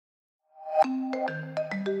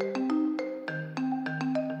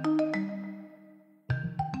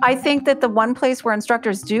I think that the one place where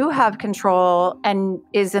instructors do have control and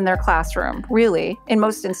is in their classroom, really. In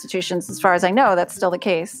most institutions, as far as I know, that's still the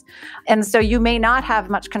case. And so you may not have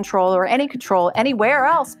much control or any control anywhere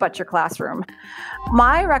else but your classroom.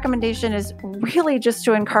 My recommendation is really just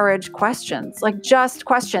to encourage questions, like just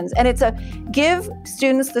questions. And it's give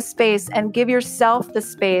students the space and give yourself the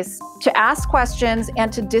space to ask questions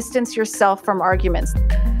and to distance yourself from arguments.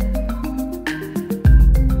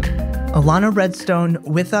 Ilana Redstone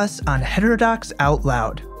with us on Heterodox Out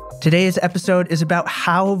Loud. Today's episode is about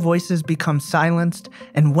how voices become silenced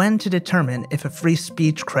and when to determine if a free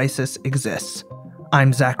speech crisis exists.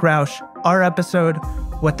 I'm Zach Roush. Our episode,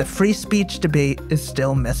 What the Free Speech Debate is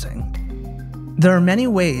Still Missing. There are many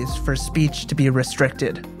ways for speech to be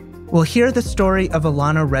restricted. We'll hear the story of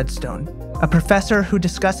Ilana Redstone, a professor who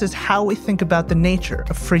discusses how we think about the nature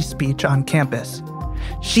of free speech on campus.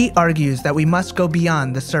 She argues that we must go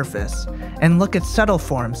beyond the surface and look at subtle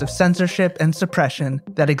forms of censorship and suppression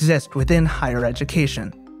that exist within higher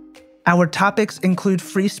education. Our topics include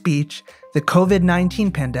free speech, the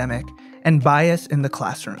COVID-19 pandemic, and bias in the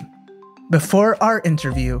classroom. Before our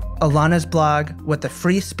interview, Ilana's blog, What the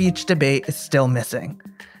Free Speech Debate is Still Missing.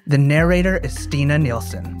 The narrator is Stina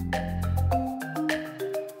Nielsen.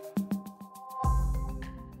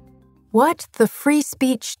 What the Free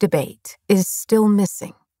Speech Debate is Still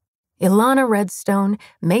Missing. Ilana Redstone,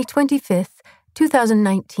 May 25th,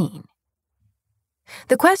 2019.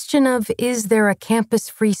 The question of is there a campus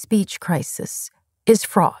free speech crisis is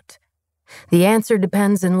fraught. The answer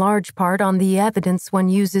depends in large part on the evidence one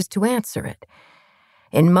uses to answer it.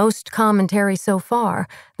 In most commentary so far,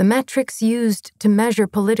 the metrics used to measure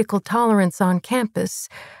political tolerance on campus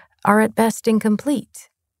are at best incomplete,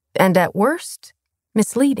 and at worst,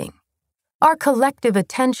 misleading. Our collective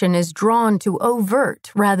attention is drawn to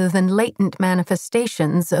overt rather than latent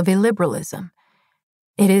manifestations of illiberalism.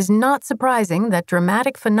 It is not surprising that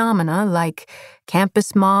dramatic phenomena like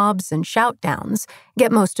campus mobs and shoutdowns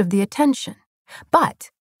get most of the attention. But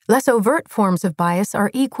less overt forms of bias are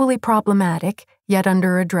equally problematic, yet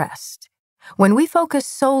under-addressed. When we focus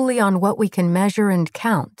solely on what we can measure and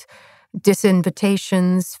count,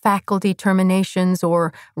 disinvitations, faculty terminations,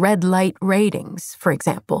 or red light ratings, for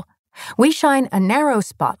example, we shine a narrow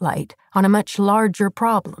spotlight on a much larger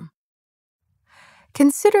problem.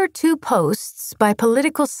 Consider two posts by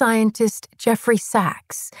political scientist Jeffrey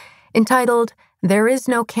Sachs entitled There is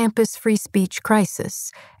no Campus Free Speech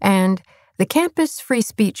Crisis and The Campus Free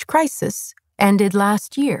Speech Crisis Ended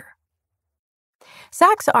Last Year.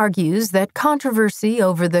 Sachs argues that controversy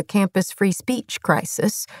over the campus free speech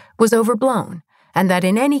crisis was overblown and that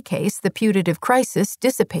in any case the putative crisis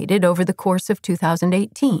dissipated over the course of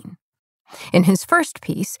 2018. In his first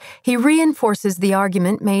piece, he reinforces the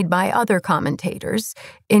argument made by other commentators,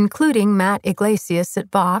 including Matt Iglesias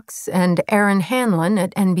at Vox and Aaron Hanlon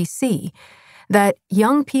at NBC, that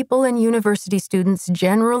young people and university students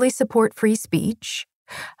generally support free speech,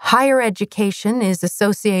 higher education is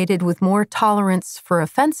associated with more tolerance for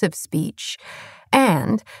offensive speech,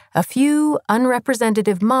 and a few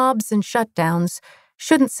unrepresentative mobs and shutdowns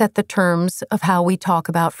shouldn't set the terms of how we talk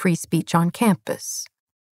about free speech on campus.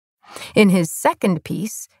 In his second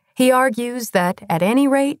piece, he argues that, at any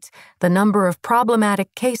rate, the number of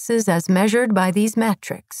problematic cases as measured by these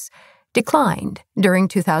metrics declined during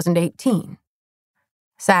 2018.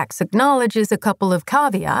 Sachs acknowledges a couple of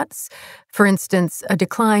caveats. For instance, a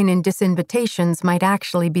decline in disinvitations might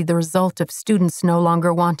actually be the result of students no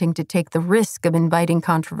longer wanting to take the risk of inviting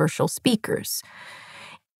controversial speakers.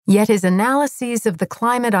 Yet his analyses of the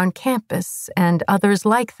climate on campus, and others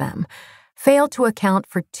like them, fail to account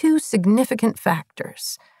for two significant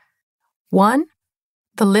factors. One,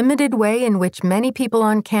 the limited way in which many people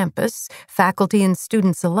on campus, faculty and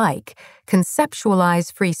students alike,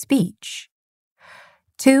 conceptualize free speech.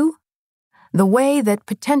 Two, the way that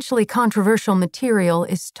potentially controversial material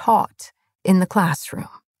is taught in the classroom.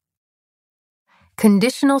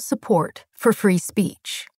 Conditional support for free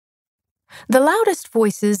speech. The loudest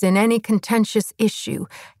voices in any contentious issue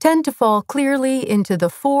tend to fall clearly into the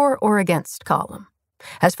for or against column.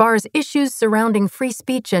 As far as issues surrounding free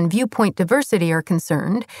speech and viewpoint diversity are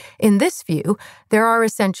concerned, in this view, there are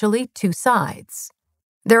essentially two sides.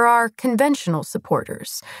 There are conventional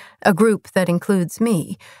supporters, a group that includes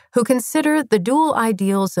me, who consider the dual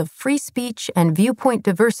ideals of free speech and viewpoint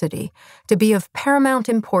diversity to be of paramount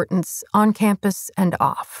importance on campus and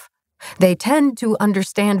off. They tend to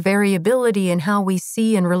understand variability in how we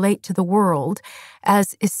see and relate to the world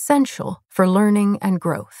as essential for learning and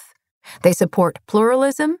growth. They support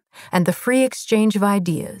pluralism and the free exchange of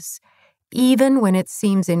ideas, even when it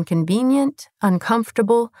seems inconvenient,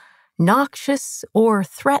 uncomfortable, noxious or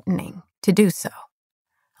threatening to do so.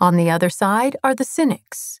 On the other side are the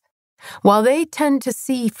cynics. While they tend to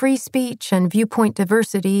see free speech and viewpoint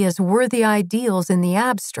diversity as worthy ideals in the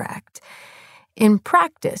abstract, in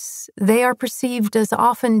practice, they are perceived as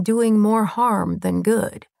often doing more harm than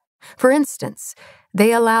good. For instance,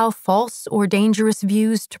 they allow false or dangerous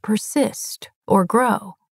views to persist or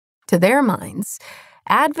grow. To their minds,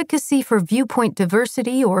 advocacy for viewpoint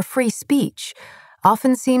diversity or free speech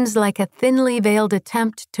often seems like a thinly veiled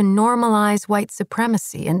attempt to normalize white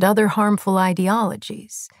supremacy and other harmful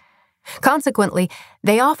ideologies. Consequently,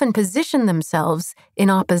 they often position themselves in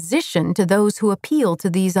opposition to those who appeal to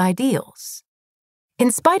these ideals.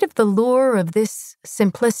 In spite of the lure of this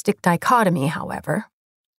simplistic dichotomy, however,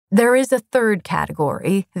 there is a third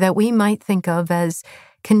category that we might think of as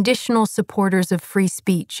conditional supporters of free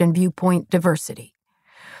speech and viewpoint diversity.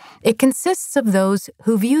 It consists of those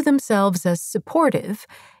who view themselves as supportive,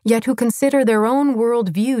 yet who consider their own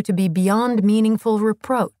worldview to be beyond meaningful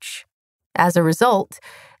reproach. As a result,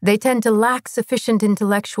 they tend to lack sufficient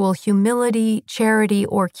intellectual humility, charity,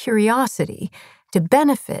 or curiosity to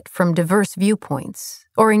benefit from diverse viewpoints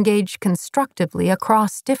or engage constructively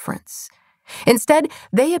across difference. Instead,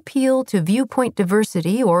 they appeal to viewpoint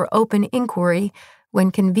diversity or open inquiry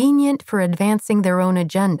when convenient for advancing their own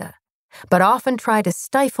agenda, but often try to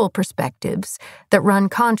stifle perspectives that run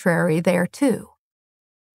contrary thereto.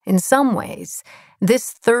 In some ways,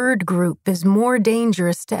 this third group is more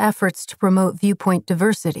dangerous to efforts to promote viewpoint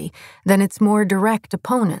diversity than its more direct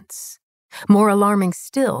opponents. More alarming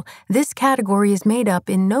still, this category is made up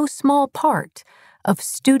in no small part of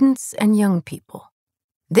students and young people.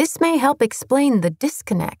 This may help explain the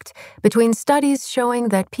disconnect between studies showing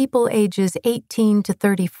that people ages 18 to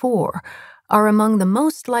 34 are among the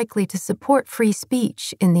most likely to support free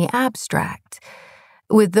speech in the abstract,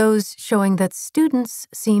 with those showing that students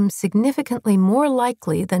seem significantly more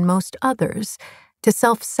likely than most others to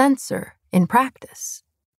self-censor in practice.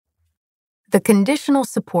 The conditional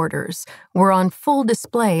supporters were on full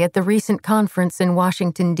display at the recent conference in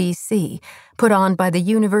Washington, D.C., put on by the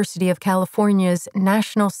University of California's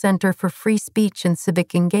National Center for Free Speech and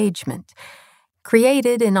Civic Engagement,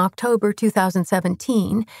 created in October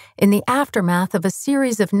 2017 in the aftermath of a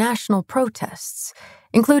series of national protests,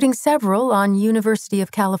 including several on University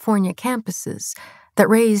of California campuses, that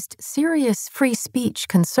raised serious free speech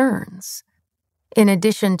concerns. In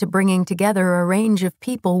addition to bringing together a range of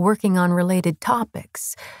people working on related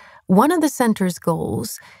topics, one of the center's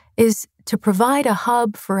goals is to provide a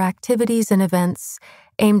hub for activities and events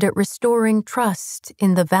aimed at restoring trust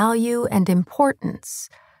in the value and importance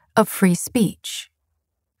of free speech.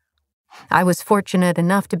 I was fortunate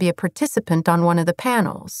enough to be a participant on one of the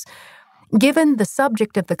panels. Given the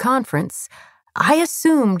subject of the conference, I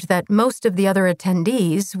assumed that most of the other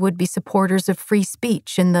attendees would be supporters of free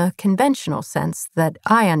speech in the conventional sense that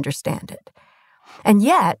I understand it. And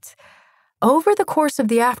yet, over the course of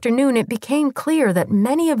the afternoon, it became clear that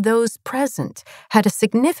many of those present had a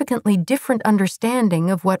significantly different understanding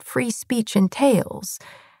of what free speech entails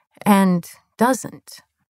and doesn't.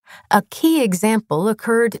 A key example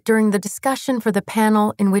occurred during the discussion for the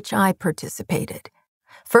panel in which I participated,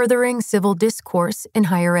 Furthering Civil Discourse in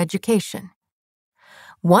Higher Education.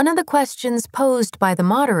 One of the questions posed by the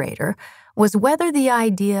moderator was whether the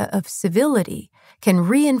idea of civility can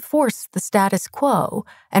reinforce the status quo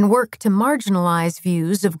and work to marginalize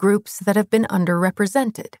views of groups that have been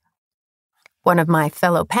underrepresented. One of my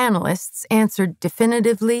fellow panelists answered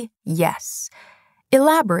definitively yes,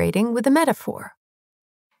 elaborating with a metaphor.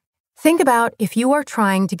 Think about if you are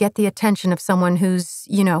trying to get the attention of someone who's,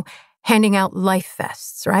 handing out life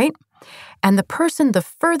vests, right? And the person the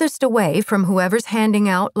furthest away from whoever's handing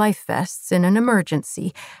out life vests in an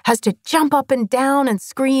emergency has to jump up and down and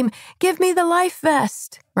scream, "Give me the life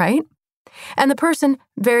vest," right? And the person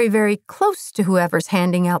very, very close to whoever's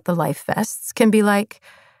handing out the life vests can be like,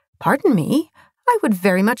 "Pardon me, I would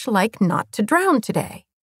very much like not to drown today."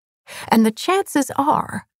 And the chances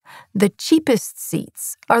are, the cheapest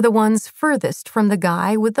seats are the ones furthest from the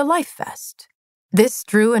guy with the life vest. This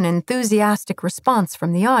drew an enthusiastic response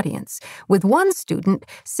from the audience, with one student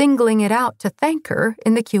singling it out to thank her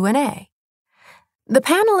in the Q&A. The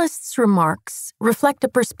panelists' remarks reflect a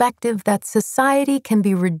perspective that society can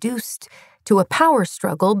be reduced to a power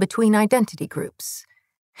struggle between identity groups.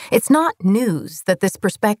 It's not news that this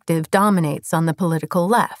perspective dominates on the political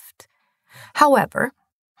left. However,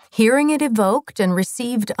 hearing it evoked and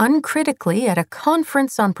received uncritically at a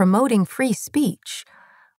conference on promoting free speech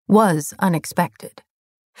was unexpected.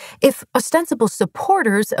 If ostensible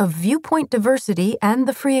supporters of viewpoint diversity and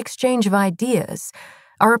the free exchange of ideas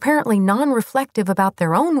are apparently non-reflective about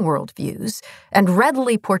their own worldviews and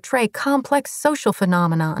readily portray complex social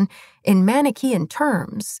phenomenon in Manichaean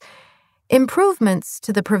terms, improvements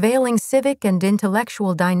to the prevailing civic and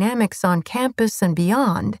intellectual dynamics on campus and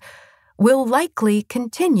beyond will likely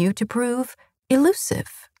continue to prove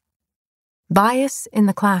elusive. Bias in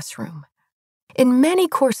the classroom. In many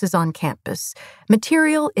courses on campus,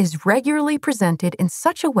 material is regularly presented in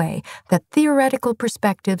such a way that theoretical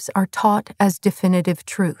perspectives are taught as definitive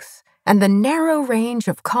truth, and the narrow range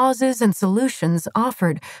of causes and solutions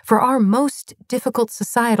offered for our most difficult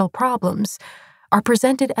societal problems are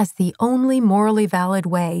presented as the only morally valid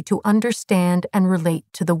way to understand and relate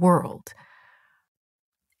to the world.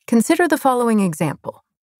 Consider the following example.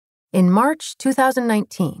 In March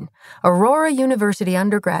 2019, Aurora University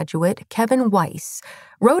undergraduate Kevin Weiss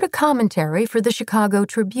wrote a commentary for the Chicago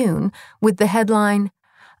Tribune with the headline,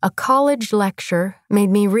 "A college lecture made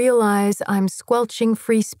me realize I'm squelching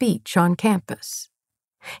free speech on campus."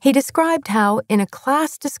 He described how, in a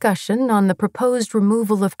class discussion on the proposed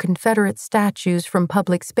removal of Confederate statues from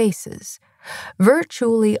public spaces,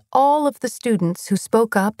 virtually all of the students who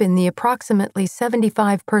spoke up in the approximately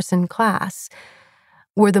 75-person class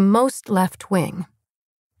were the most left-wing.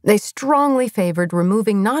 They strongly favored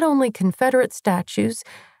removing not only Confederate statues,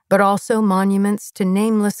 but also monuments to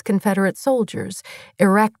nameless Confederate soldiers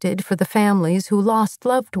erected for the families who lost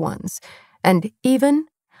loved ones, and even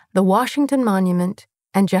the Washington Monument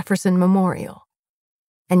and Jefferson Memorial.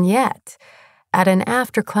 And yet, at an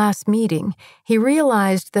after-class meeting, he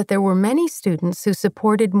realized that there were many students who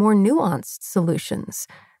supported more nuanced solutions,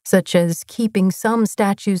 such as keeping some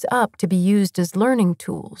statues up to be used as learning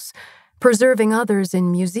tools, preserving others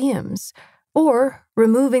in museums, or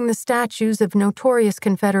removing the statues of notorious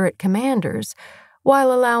Confederate commanders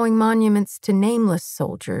while allowing monuments to nameless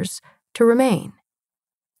soldiers to remain.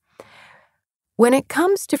 When it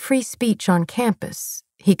comes to free speech on campus,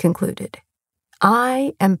 he concluded,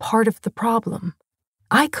 I am part of the problem.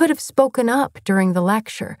 I could have spoken up during the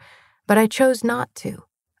lecture, but I chose not to.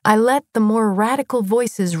 I let the more radical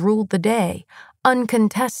voices rule the day,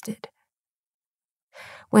 uncontested.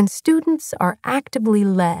 When students are actively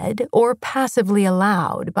led or passively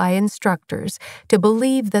allowed by instructors to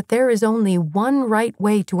believe that there is only one right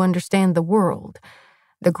way to understand the world,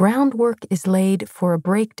 the groundwork is laid for a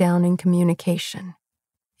breakdown in communication.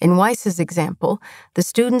 In Weiss's example, the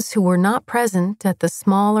students who were not present at the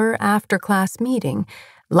smaller after-class meeting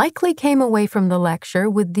likely came away from the lecture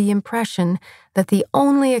with the impression that the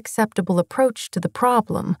only acceptable approach to the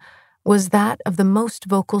problem was that of the most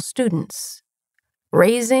vocal students,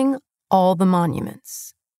 raising all the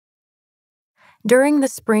monuments. During the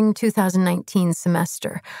spring 2019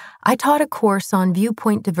 semester, I taught a course on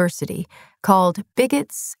viewpoint diversity called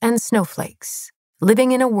Bigots and Snowflakes,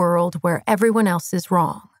 Living in a World Where Everyone Else is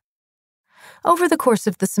Wrong. Over the course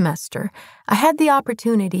of the semester, I had the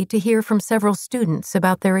opportunity to hear from several students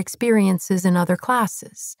about their experiences in other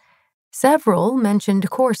classes. Several mentioned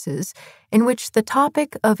courses in which the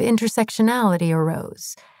topic of intersectionality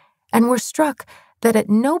arose, and were struck that at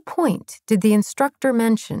no point did the instructor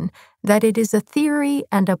mention that it is a theory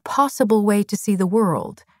and a possible way to see the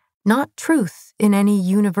world, not truth in any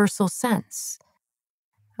universal sense.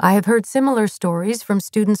 I have heard similar stories from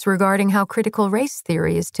students regarding how critical race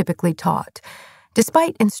theory is typically taught,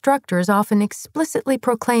 despite instructors often explicitly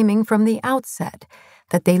proclaiming from the outset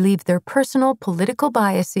that they leave their personal political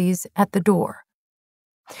biases at the door.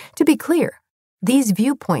 To be clear, these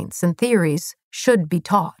viewpoints and theories should be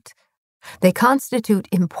taught. They constitute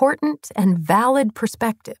important and valid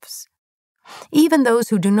perspectives. Even those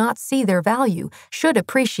who do not see their value should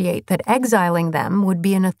appreciate that exiling them would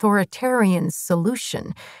be an authoritarian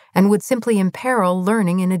solution and would simply imperil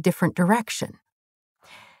learning in a different direction.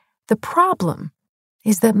 The problem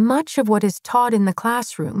is that much of what is taught in the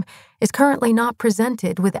classroom is currently not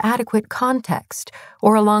presented with adequate context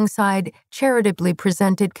or alongside charitably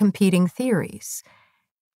presented competing theories.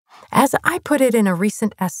 As I put it in a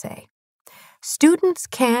recent essay, students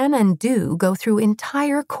can and do go through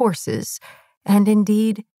entire courses, and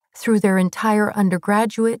indeed through their entire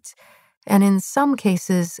undergraduate, and in some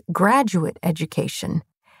cases graduate education,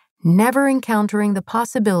 never encountering the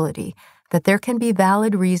possibility that there can be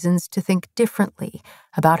valid reasons to think differently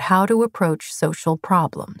about how to approach social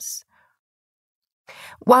problems.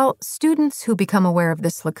 While students who become aware of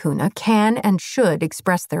this lacuna can and should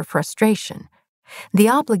express their frustration, the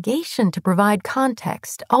obligation to provide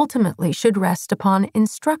context ultimately should rest upon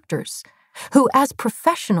instructors, who, as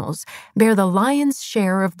professionals, bear the lion's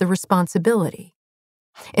share of the responsibility.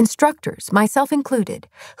 Instructors, myself included,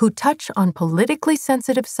 who touch on politically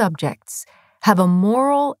sensitive subjects, have a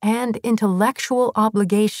moral and intellectual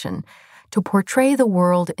obligation to portray the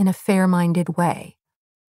world in a fair-minded way.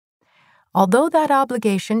 Although that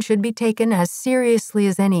obligation should be taken as seriously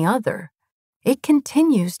as any other, it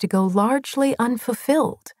continues to go largely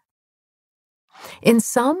unfulfilled. In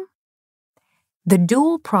sum, the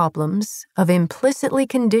dual problems of implicitly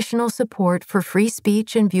conditional support for free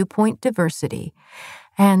speech and viewpoint diversity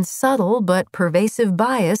and subtle but pervasive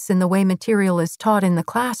bias in the way material is taught in the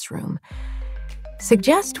classroom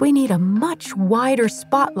suggest we need a much wider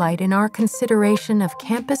spotlight in our consideration of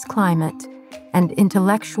campus climate and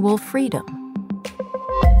intellectual freedom.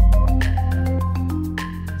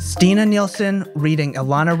 Stina Nielsen reading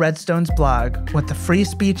Ilana Redstone's blog, What the Free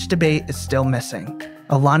Speech Debate is Still Missing.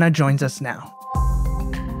 Ilana joins us now.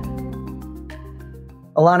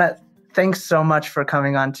 Ilana, thanks so much for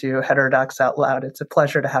coming on to Heterodox Out Loud. It's a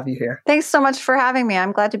pleasure to have you here. Thanks so much for having me.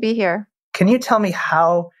 I'm glad to be here. Can you tell me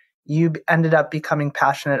how you ended up becoming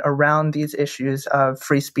passionate around these issues of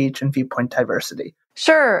free speech and viewpoint diversity?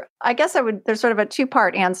 Sure. I guess there's sort of a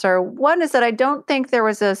two-part answer. One is that I don't think there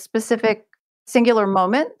was a specific singular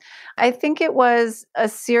moment. I think it was a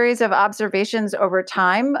series of observations over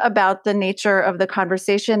time about the nature of the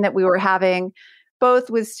conversation that we were having, both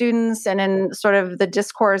with students and in sort of the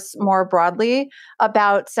discourse more broadly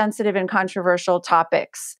about sensitive and controversial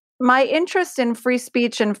topics. My interest in free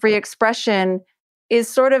speech and free expression is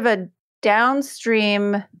sort of a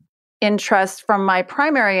downstream interest from my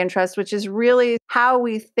primary interest, which is really how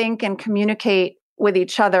we think and communicate with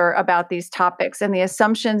each other about these topics and the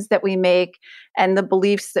assumptions that we make and the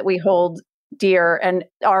beliefs that we hold dear and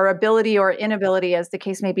our ability or inability, as the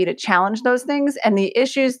case may be, to challenge those things and the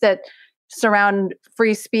issues that surround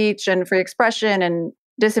free speech and free expression and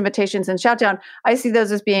disinvitations and shoutdown. I see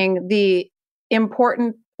those as being the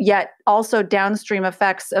important yet also downstream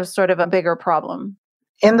effects of sort of a bigger problem.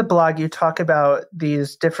 In the blog, you talk about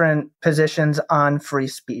these different positions on free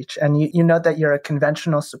speech, and you note that you're a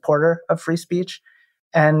conventional supporter of free speech.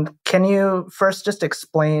 And can you first just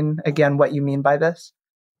explain again what you mean by this?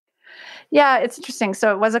 Yeah, it's interesting.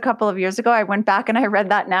 So it was a couple of years ago. I went back and I read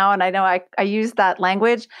that now, and I know I used that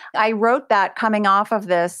language. I wrote that coming off of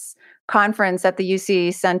this conference at the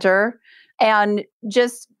UC Center and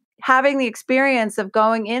just having the experience of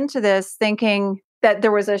going into this thinking that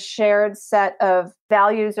there was a shared set of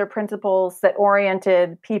values or principles that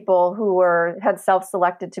oriented people who had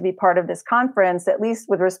self-selected to be part of this conference, at least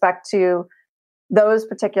with respect to those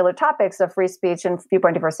particular topics of free speech and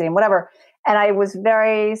viewpoint diversity and whatever. And I was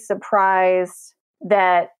very surprised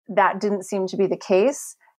that that didn't seem to be the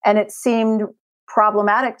case. And it seemed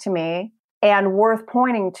problematic to me and worth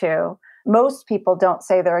pointing to. Most people don't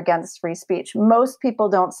say they're against free speech. Most people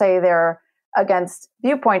don't say they're against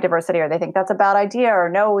viewpoint diversity, or they think that's a bad idea, or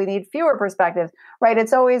no, we need fewer perspectives, right?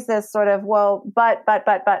 It's always this sort of, well, but about,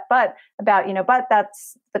 but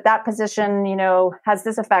that position, has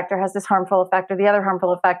this effect or has this harmful effect or the other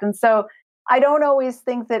harmful effect. And so I don't always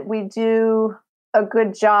think that we do a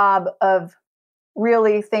good job of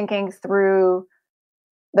really thinking through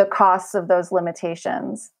the costs of those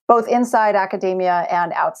limitations, both inside academia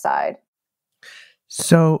and outside.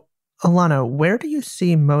 So, Ilana, where do you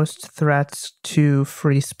see most threats to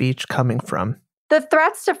free speech coming from? The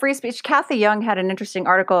threats to free speech, Kathy Young had an interesting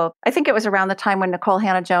article. I think it was around the time when Nikole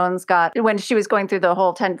Hannah-Jones when she was going through the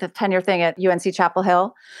whole tenure thing at UNC Chapel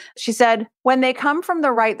Hill. She said, when they come from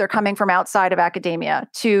the right, they're coming from outside of academia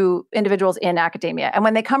to individuals in academia. And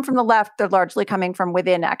when they come from the left, they're largely coming from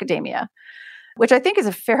within academia, which I think is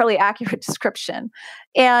a fairly accurate description.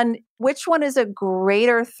 And which one is a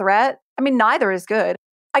greater threat? I mean, neither is good.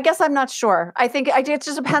 I guess I'm not sure. I think it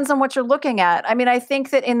just depends on what you're looking at. I mean, I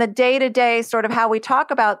think that in the day-to-day sort of how we talk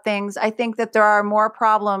about things, I think that there are more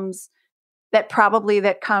problems that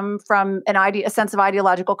come from a sense of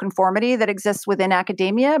ideological conformity that exists within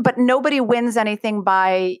academia, but nobody wins anything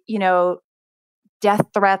by, death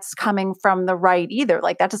threats coming from the right either.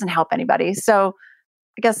 Like that doesn't help anybody. So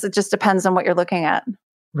I guess it just depends on what you're looking at.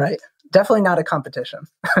 Right. Definitely not a competition.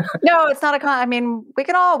 No, it's not we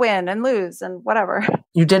can all win and lose and whatever.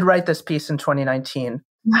 You did write this piece in 2019.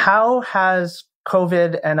 How has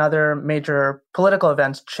COVID and other major political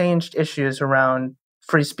events changed issues around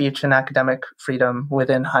free speech and academic freedom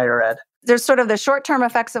within higher ed? There's sort of the short-term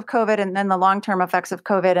effects of COVID and then the long-term effects of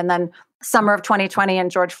COVID and then summer of 2020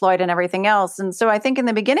 and George Floyd and everything else. And so I think in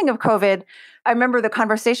the beginning of COVID, I remember the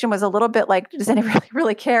conversation was a little bit like, does anybody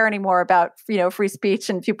really care anymore about, free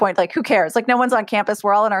speech and viewpoint? Like, who cares? Like, no one's on campus.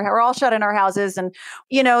 We're all shut in our houses. And,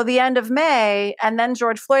 the end of May, and then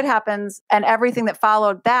George Floyd happens and everything that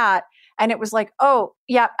followed that. And it was like, oh,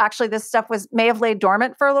 yeah, actually this stuff may have laid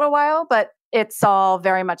dormant for a little while, but it's all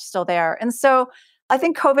very much still there. And so I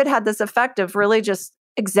think COVID had this effect of really just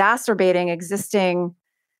exacerbating existing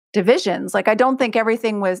divisions. Like, I don't think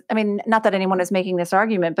everything was, I mean, not that anyone is making this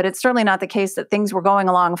argument, but it's certainly not the case that things were going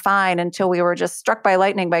along fine until we were just struck by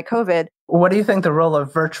lightning by COVID. What do you think the role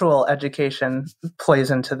of virtual education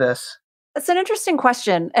plays into this? It's an interesting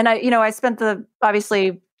question. And I spent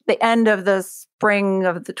obviously the end of the spring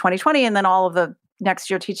of the 2020 and then all of the next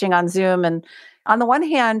year teaching on Zoom. And on the one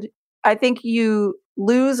hand, I think you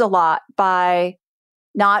lose a lot by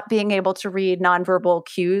not being able to read nonverbal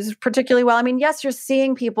cues particularly well. I mean, yes, you're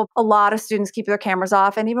seeing people, a lot of students keep their cameras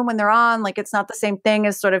off. And even when they're on, like, it's not the same thing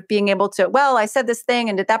as sort of being able to, well, I said this thing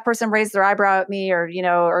and did that person raise their eyebrow at me or,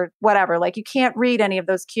 or whatever. Like, you can't read any of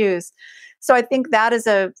those cues. So I think that is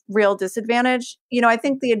a real disadvantage. I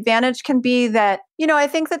think the advantage can be that, I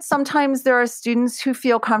think that sometimes there are students who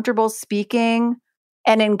feel comfortable speaking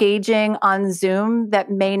and engaging on Zoom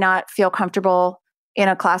that may not feel comfortable in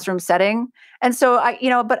a classroom setting. And so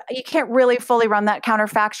but you can't really fully run that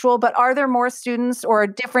counterfactual. But are there more students or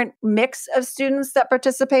a different mix of students that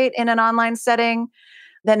participate in an online setting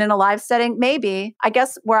than in a live setting? Maybe. I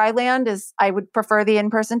guess where I land is I would prefer the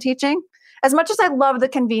in-person teaching. As much as I love the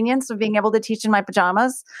convenience of being able to teach in my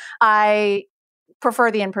pajamas, I prefer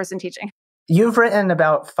the in-person teaching. You've written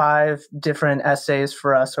about 5 different essays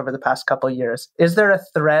for us over the past couple of years. Is there a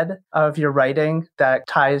thread of your writing that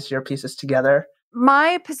ties your pieces together?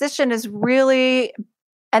 My position is really,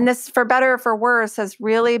 and this for better or for worse, has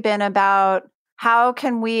really been about how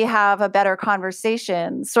can we have a better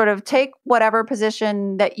conversation? Sort of take whatever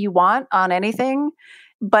position that you want on anything,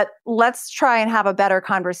 but let's try and have a better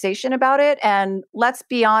conversation about it. And let's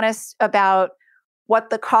be honest about what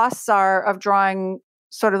the costs are of drawing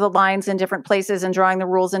sort of the lines in different places and drawing the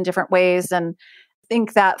rules in different ways, and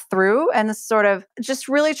think that through, and sort of just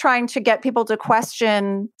really trying to get people to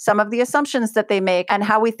question some of the assumptions that they make and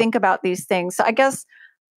how we think about these things. So I guess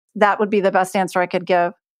that would be the best answer I could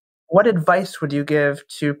give. What advice would you give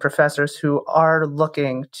to professors who are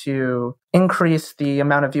looking to increase the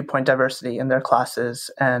amount of viewpoint diversity in their classes,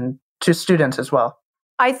 and to students as well?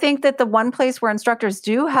 I think that the one place where instructors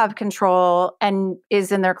do have control and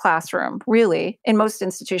is in their classroom, really. In most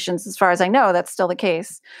institutions, as far as I know, that's still the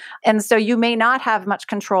case. And so you may not have much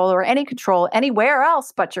control or any control anywhere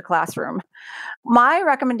else but your classroom. My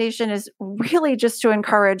recommendation is really just to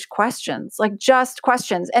encourage questions, like just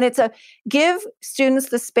questions. And it's give students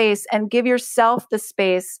the space and give yourself the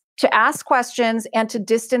space to ask questions and to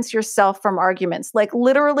distance yourself from arguments. Like,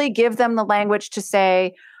 literally give them the language to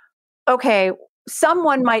say, okay,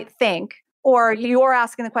 someone might think, or you're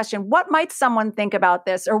asking the question, what might someone think about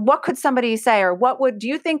this? Or what could somebody say? Or do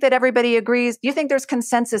you think that everybody agrees? Do you think there's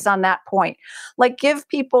consensus on that point? Like, give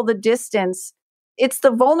people the distance. It's the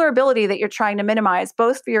vulnerability that you're trying to minimize,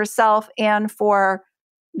 both for yourself and for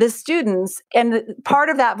the students. And part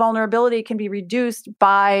of that vulnerability can be reduced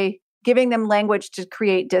by giving them language to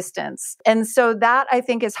create distance. And so that, I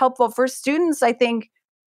think, is helpful for students. I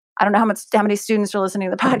don't know how many students are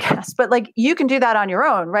listening to the podcast, but like, you can do that on your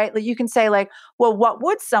own, right? Like, you can say like, well, what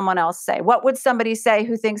would someone else say? What would somebody say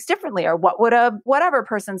who thinks differently? Or what would a whatever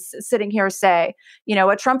person sitting here say,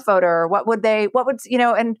 a Trump voter,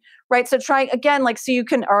 or and right. So try again, like, so you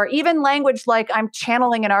can, or even language like I'm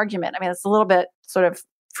channeling an argument. I mean, it's a little bit sort of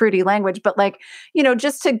fruity language, but like,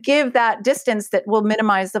 just to give that distance that will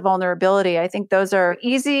minimize the vulnerability. I think those are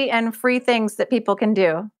easy and free things that people can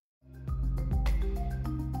do.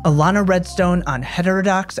 Ilana Redstone on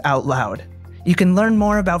Heterodox Out Loud. You can learn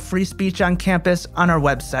more about free speech on campus on our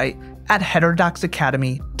website at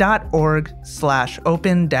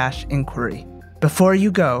heterodoxacademy.org/open-inquiry. Before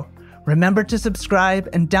you go, remember to subscribe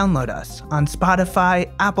and download us on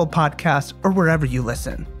Spotify, Apple Podcasts, or wherever you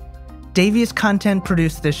listen. Davies Content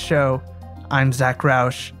produced this show. I'm Zach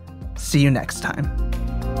Roush. See you next time.